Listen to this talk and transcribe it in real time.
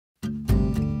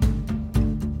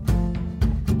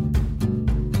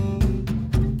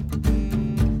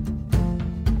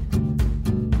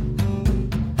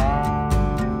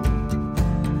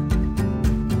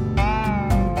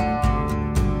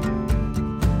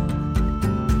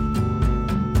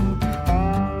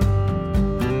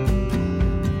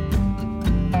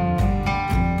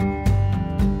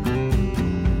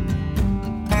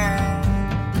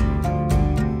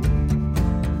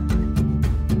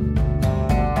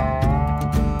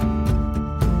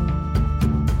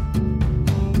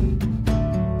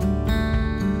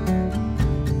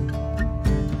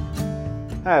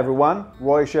Hi everyone,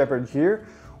 Roy Shepard here.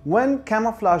 When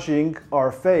camouflaging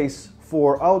our face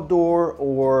for outdoor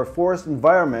or forest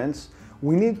environments,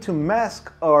 we need to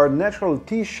mask our natural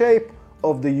T-shape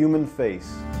of the human face.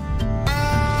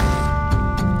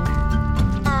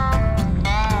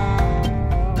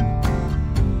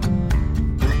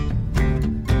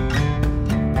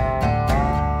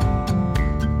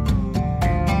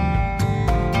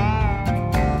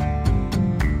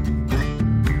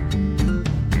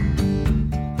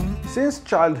 Since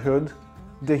childhood,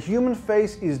 the human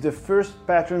face is the first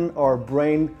pattern our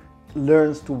brain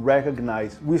learns to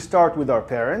recognize. We start with our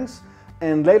parents,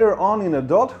 and later on in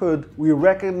adulthood, we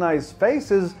recognize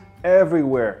faces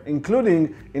everywhere,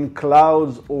 including in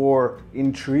clouds or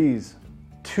in trees.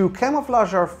 To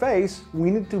camouflage our face,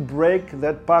 we need to break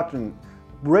that pattern,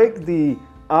 break the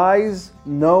eyes,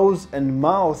 nose, and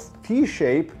mouth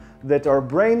T-shape that our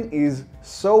brain is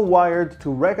so wired to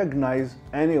recognize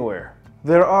anywhere.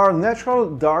 There are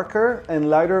natural darker and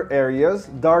lighter areas,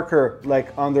 darker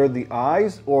like under the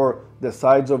eyes or the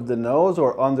sides of the nose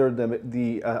or under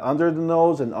the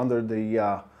nose and under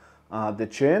the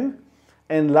chin,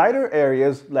 and lighter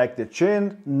areas like the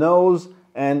chin, nose,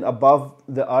 and above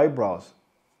the eyebrows.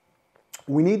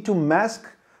 We need to mask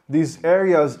these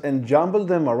areas and jumble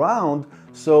them around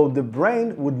so the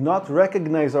brain would not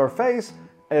recognize our face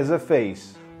as a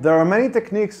face. There are many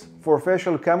techniques for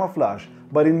facial camouflage,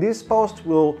 but in this post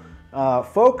we'll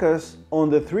focus on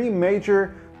the three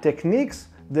major techniques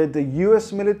that the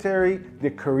US military, the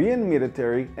Korean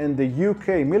military, and the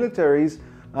UK militaries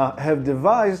have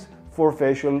devised for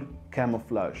facial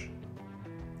camouflage.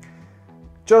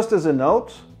 Just as a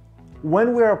note,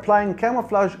 when we are applying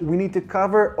camouflage, we need to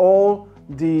cover all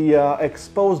the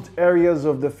exposed areas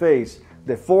of the face,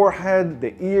 the forehead,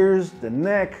 the ears, the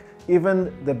neck,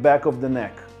 even the back of the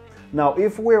neck. Now,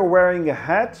 if we're wearing a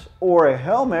hat or a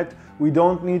helmet, we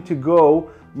don't need to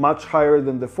go much higher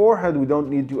than the forehead. We don't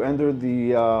need to enter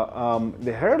the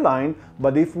hairline,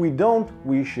 but if we don't,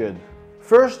 we should.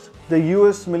 First, the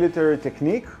US military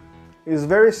technique is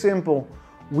very simple.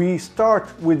 We start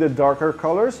with the darker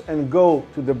colors and go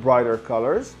to the brighter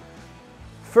colors.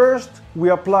 First,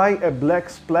 we apply a black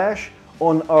splash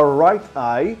on our right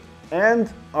eye and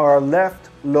our left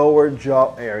lower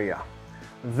jaw area.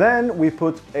 Then we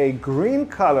put a green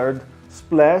colored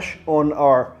splash on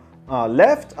our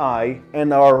left eye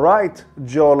and our right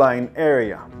jawline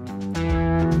area.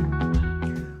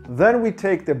 Then we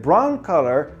take the brown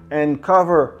color and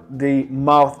cover the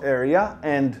mouth area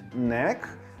and neck,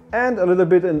 and a little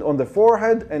bit on the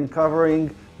forehead and covering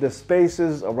the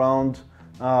spaces around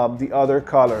the other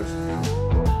colors.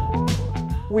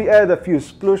 We add a few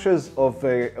splooshes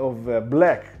of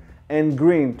black and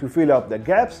green to fill up the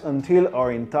gaps until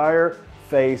our entire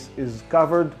face is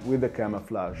covered with the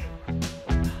camouflage.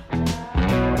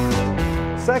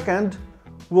 Second,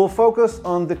 we'll focus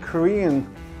on the Korean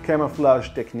camouflage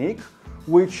technique,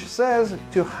 which says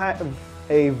to have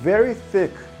a very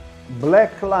thick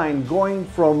black line going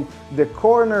from the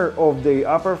corner of the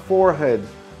upper forehead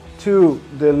to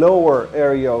the lower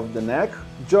area of the neck,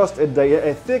 just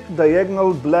a thick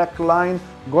diagonal black line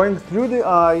going through the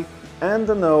eye and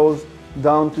the nose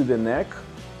down to the neck,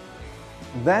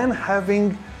 then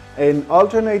having an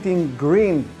alternating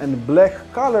green and black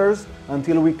colors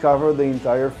until we cover the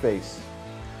entire face.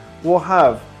 We'll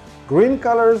have green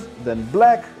colors, then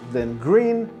black, then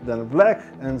green, then black,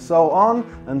 and so on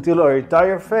until our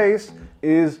entire face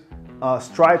is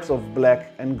stripes of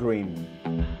black and green.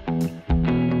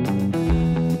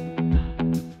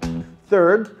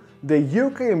 Third, the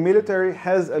UK military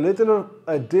has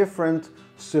a different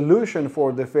solution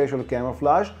for the facial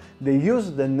camouflage. They use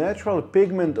the natural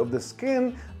pigment of the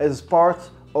skin as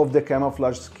part of the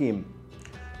camouflage scheme.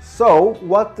 So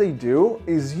what they do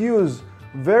is use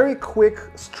very quick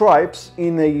stripes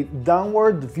in a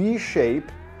downward V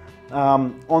shape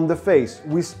on the face.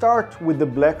 We start with the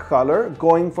black color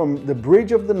going from the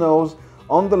bridge of the nose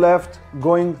on the left,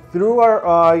 going through our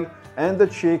eye and the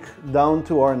cheek down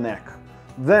to our neck.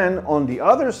 Then on the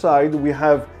other side we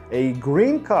have a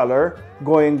green color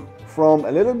going from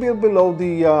a little bit below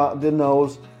the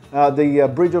nose,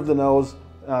 the bridge of the nose,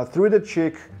 through the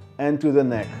cheek and to the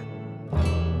neck.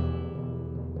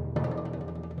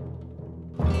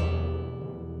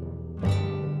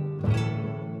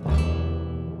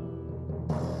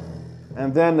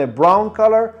 And then a brown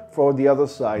color for the other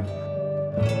side.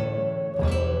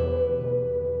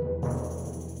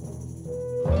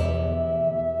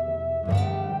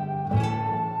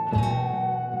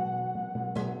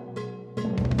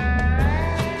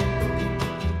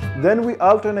 Then we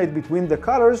alternate between the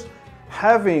colors,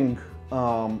 having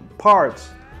parts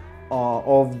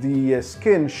of the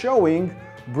skin showing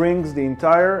brings the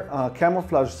entire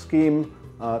camouflage scheme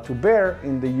to bear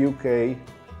in the UK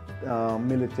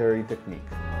military technique.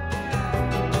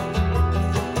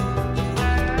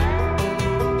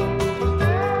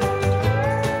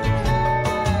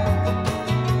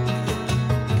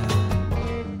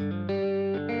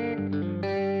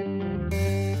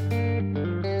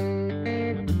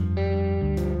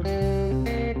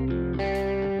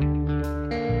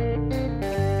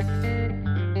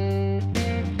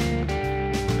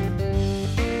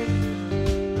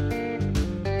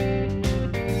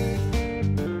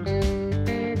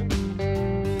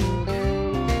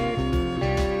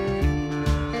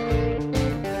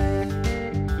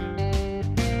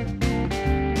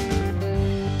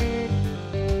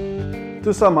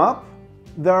 To sum up,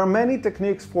 there are many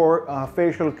techniques for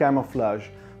facial camouflage,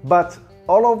 but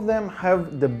all of them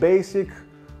have the basic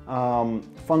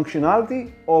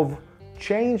functionality of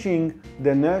changing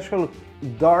the natural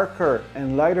darker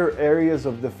and lighter areas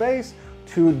of the face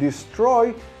to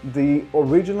destroy the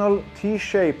original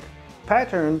T-shaped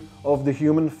pattern of the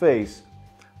human face,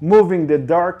 moving the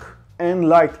dark and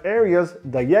light areas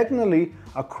diagonally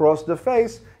across the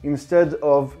face instead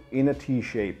of in a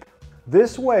T-shape.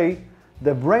 This way,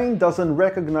 the brain doesn't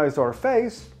recognize our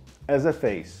face as a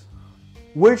face.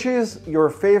 Which is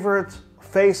your favorite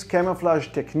face camouflage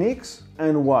techniques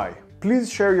and why?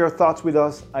 Please share your thoughts with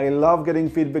us. I love getting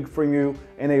feedback from you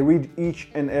and I read each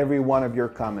and every one of your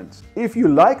comments. If you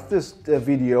liked this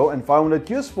video and found it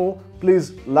useful,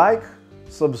 please like,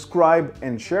 subscribe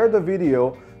and share the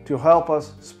video to help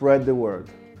us spread the word.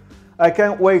 I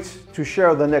can't wait to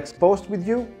share the next post with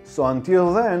you, so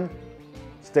until then,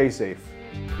 stay safe.